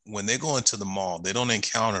saying, when they go into the mall, they don't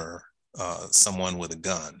encounter someone with a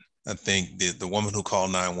gun. I think the woman who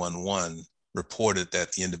called 911 reported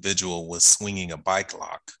that the individual was swinging a bike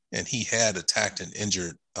lock, and he had attacked and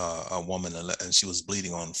injured a woman, and she was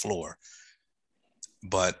bleeding on the floor.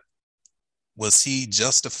 But was he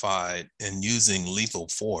justified in using lethal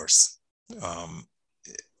force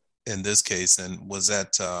in this case? And was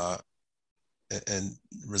that and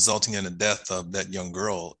resulting in the death of that young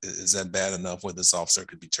girl, is that bad enough where this officer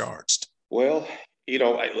could be charged? Well,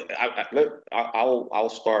 I'll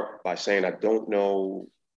start by saying I don't know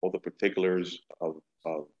all the particulars of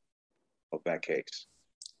that case.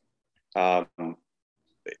 That's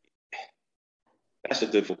a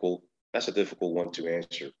difficult one to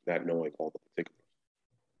answer, not knowing all the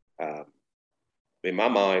particulars. In my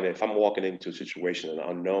mind, if I'm walking into a situation, an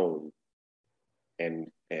unknown, and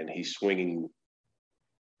he's swinging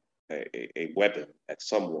a weapon at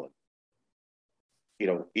someone,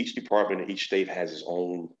 each department in each state has its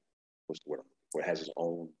own, has its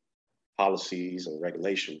own policies and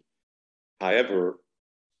regulation. However,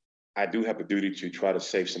 I do have a duty to try to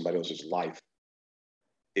save somebody else's life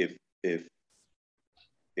if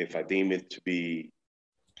if I deem it to be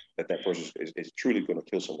that person is truly going to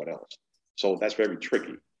kill someone else. So that's very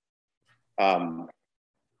tricky.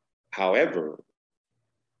 However,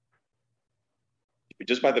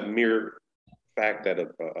 just by the mere fact that a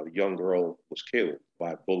young girl was killed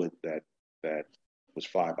by a bullet that was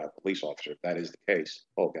fired by a police officer, if that is the case,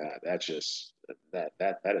 oh God, that's just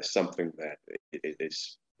that is something that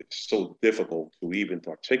it's so difficult to even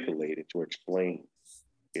articulate and to explain,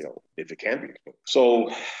 if it can be explained. So,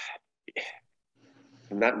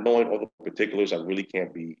 not knowing all the particulars, I really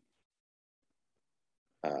can't be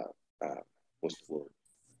what's the word?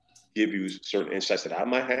 Give you certain insights that I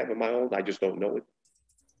might have in my own. I just don't know it.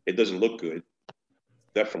 It doesn't look good.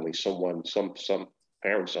 Definitely, some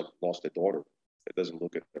parents have lost their daughter. It doesn't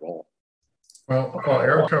look good at all. Well,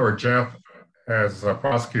 Erica or Jeff, as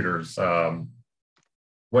prosecutors,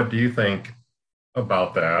 what do you think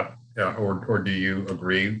about that? Or do you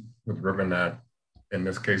agree with Ruben that in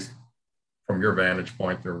this case, from your vantage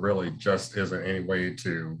point, there really just isn't any way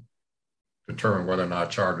to determine whether or not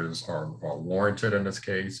charges are warranted in this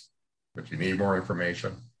case, but you need more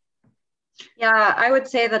information? Yeah, I would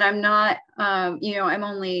say that I'm not, I'm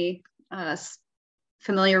only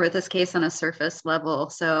familiar with this case on a surface level.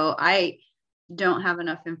 So I don't have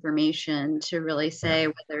enough information to really say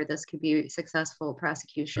whether this could be successful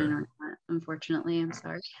prosecution or not. Unfortunately, I'm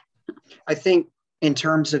sorry. I think in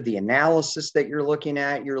terms of the analysis that you're looking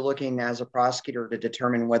as a prosecutor to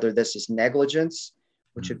determine whether this is negligence,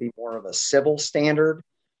 which would be more of a civil standard,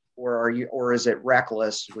 or is it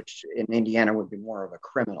reckless, which in Indiana would be more of a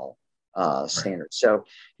criminal standard. So,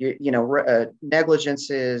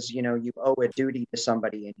 negligence is, you owe a duty to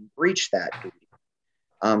somebody and you breach that duty.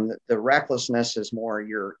 The recklessness is more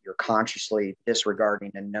you're consciously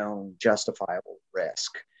disregarding a known justifiable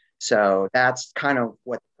risk. So that's kind of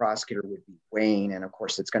what the prosecutor would be weighing. And of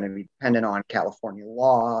course, it's going to be dependent on California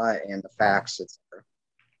law and the facts, et cetera.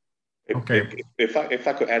 Okay. If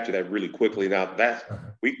I could add to that really quickly, now that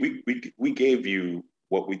we gave you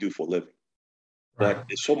what we do for a living, but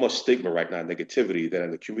there's so much stigma right now, negativity, that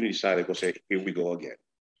on the community side, they go say, "Here we go again."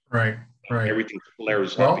 Right. Everything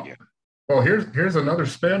flares up again. Well, here's another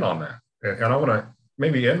spin on that, and I want to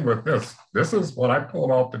maybe end with this. This is what I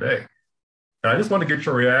pulled off today. And I just want to get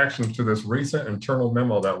your reaction to this recent internal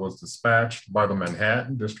memo that was dispatched by the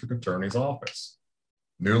Manhattan District Attorney's Office.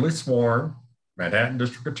 Newly sworn Manhattan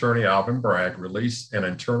District Attorney Alvin Bragg released an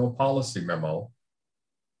internal policy memo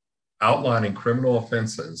outlining criminal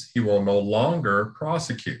offenses he will no longer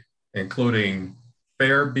prosecute, including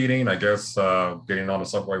fare beating, getting on a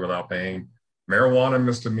subway without paying, marijuana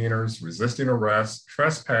misdemeanors, resisting arrest,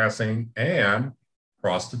 trespassing, and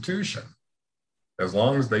prostitution, as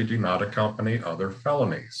long as they do not accompany other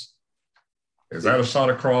felonies. Is that a shot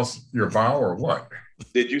across your bow or what?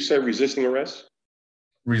 Did you say resisting arrest?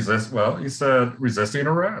 He said resisting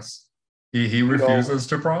arrest. He refuses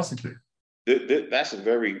to prosecute. That's a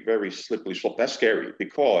very, very slippery slope. That's scary,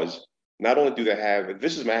 because not only do they have,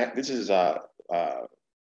 this is Manhattan,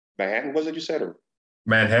 was it you said? Or?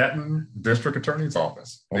 Manhattan District Attorney's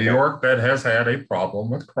Office. Okay. New York, that has had a problem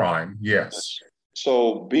with crime, yes.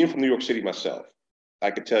 So being from New York City myself, I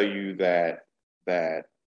could tell you that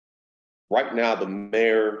right now the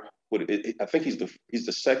mayor, I think he's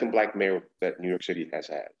the second Black mayor that New York City has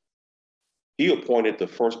had. He appointed the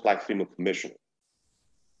first Black female commissioner.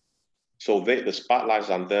 So the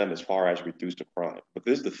spotlight's on them as far as reduce the crime. But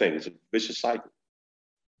this is the thing, it's a vicious cycle.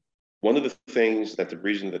 One of the things that the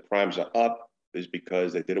reason the crimes are up is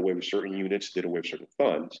because they did away with certain units, did away with certain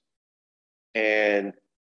funds, and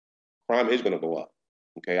crime is going to go up.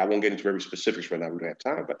 Okay, I won't get into very specifics right now. We don't have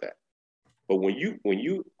time about that. But when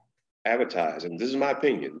you advertise, and this is my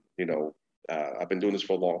opinion, I've been doing this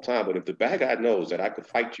for a long time, but if the bad guy knows that I could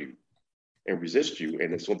fight you and resist you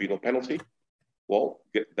and there's going to be no penalty, well,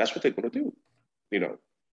 that's what they're going to do,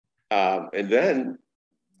 and then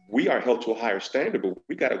we are held to a higher standard, but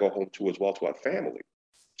we got to go home too as well to our family.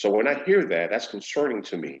 So when I hear that, that's concerning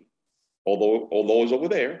to me. Although it's over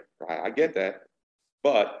there, I get that.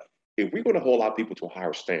 But if we're going to hold our people to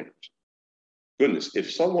higher standards, goodness,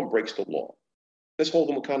 if someone breaks the law, let's hold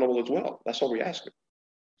them accountable as well. That's all we're asking.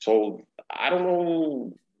 So I don't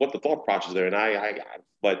know what the thought process there,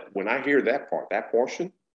 but when I hear that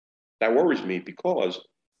portion, that worries me, because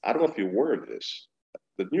I don't know if you're aware of this.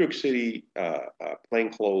 The New York City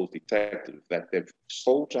plainclothes detective, that their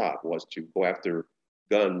sole job was to go after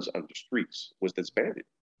guns on the streets, was disbanded.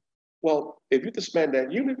 Well, if you disband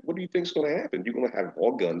that unit, what do you think is going to happen? You're going to have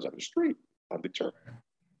all guns on the street, undeterred.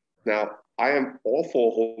 Now, I am all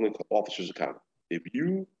for holding officers accountable. If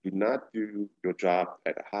you do not do your job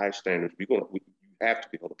at a high standard, you have to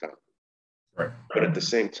be held accountable. Right. But at the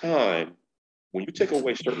same time, when you take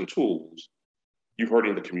away certain tools, you're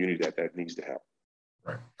hurting the community that needs to happen.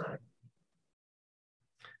 Right.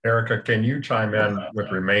 Erica, can you chime in with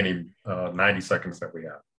the remaining 90 seconds that we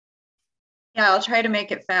have? Yeah, I'll try to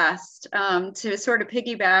make it fast. To sort of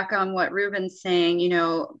piggyback on what Ruben's saying, you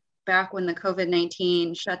know, back when the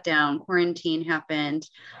COVID-19 shutdown, quarantine happened,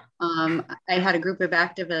 I had a group of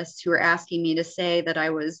activists who were asking me to say that I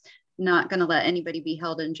was not going to let anybody be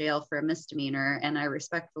held in jail for a misdemeanor. And I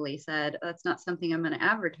respectfully said, that's not something I'm going to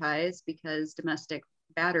advertise, because domestic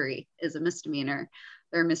battery is a misdemeanor.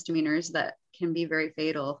 There are misdemeanors that can be very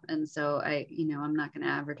fatal. And so I'm not going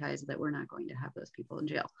to advertise that we're not going to have those people in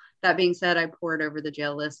jail. That being said, I poured over the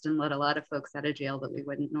jail list and let a lot of folks out of jail that we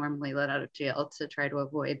wouldn't normally let out of jail to try to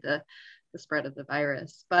avoid the spread of the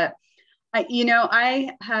virus. But I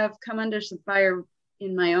have come under some fire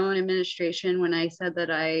in my own administration when I said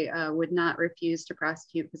that I would not refuse to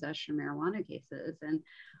prosecute possession of marijuana cases. And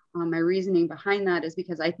my reasoning behind that is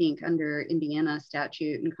because I think under Indiana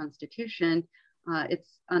statute and constitution,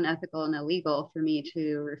 it's unethical and illegal for me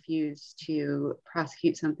to refuse to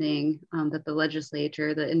prosecute something that the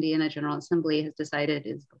legislature, the Indiana General Assembly, has decided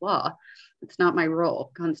is the law. It's not my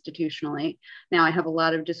role constitutionally. Now, I have a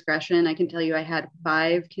lot of discretion. I can tell you I had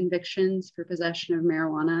 5 convictions for possession of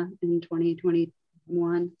marijuana in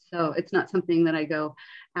 2021. So it's not something that I go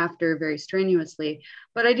after very strenuously.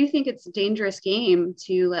 But I do think it's a dangerous game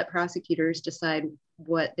to let prosecutors decide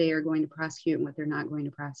what they are going to prosecute and what they're not going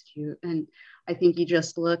to prosecute. And I think you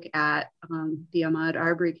just look at the Ahmaud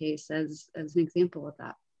Arbery case as an example of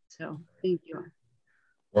that. So thank you.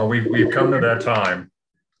 Well, we've come to that time,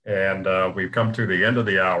 and we've come to the end of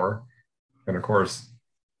the hour. And of course,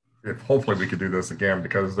 hopefully we could do this again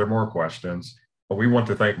because there are more questions. But we want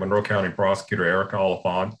to thank Monroe County Prosecutor Erica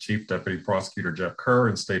Oliphant, Chief Deputy Prosecutor Jeff Kerr,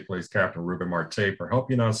 and State Police Captain Ruben Marte for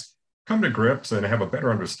helping us come to grips and have a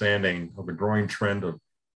better understanding of the growing trend of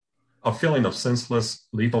a feeling of senseless,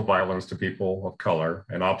 lethal violence to people of color,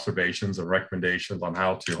 and observations and recommendations on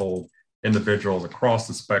how to hold individuals across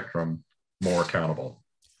the spectrum more accountable.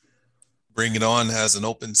 Bring It On has an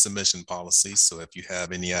open submission policy, so if you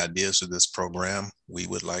have any ideas for this program, we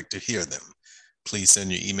would like to hear them. Please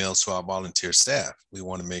send your emails to our volunteer staff. We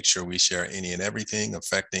want to make sure we share any and everything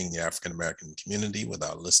affecting the African-American community with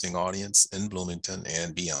our listening audience in Bloomington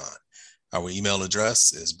and beyond. Our email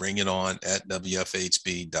address is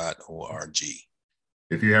bringiton@wfhb.org.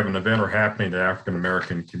 If you have an event or happening the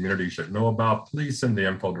African-American community should know about, please send the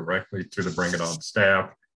info directly to the Bring It On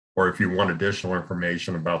staff. Or if you want additional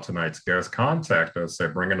information about tonight's guest, contact us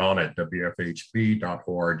at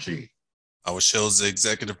bringiton@wfhb.org. Our show's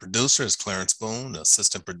executive producer is Clarence Boone.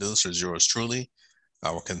 Assistant producer is yours truly.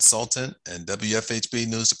 Our consultant and WFHB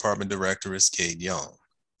News Department Director is Cade Young.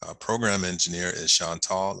 Our program engineer is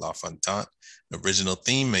Chantal LaFontant. The original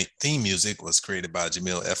theme music was created by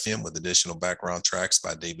Jamil FM with additional background tracks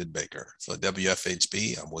by David Baker. For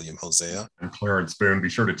WFHB, I'm William Hosea. And Clarence Boone. Be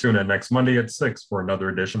sure to tune in next Monday at 6 for another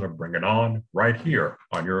edition of Bring It On, right here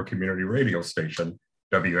on your community radio station,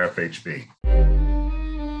 WFHB.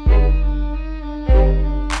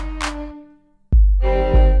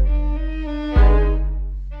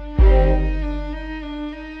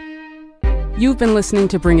 You've been listening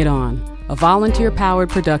to Bring It On, a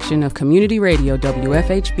volunteer-powered production of Community Radio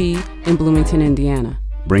WFHB in Bloomington, Indiana.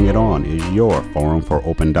 Bring It On is your forum for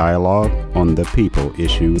open dialogue on the people,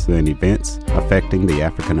 issues, and events affecting the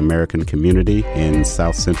African American community in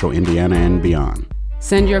South Central Indiana and beyond.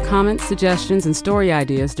 Send your comments, suggestions, and story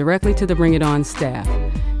ideas directly to the Bring It On staff.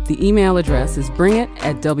 The email address is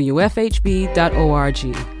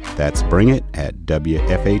bringit@wfhb.org. That's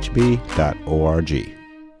bringit@wfhb.org.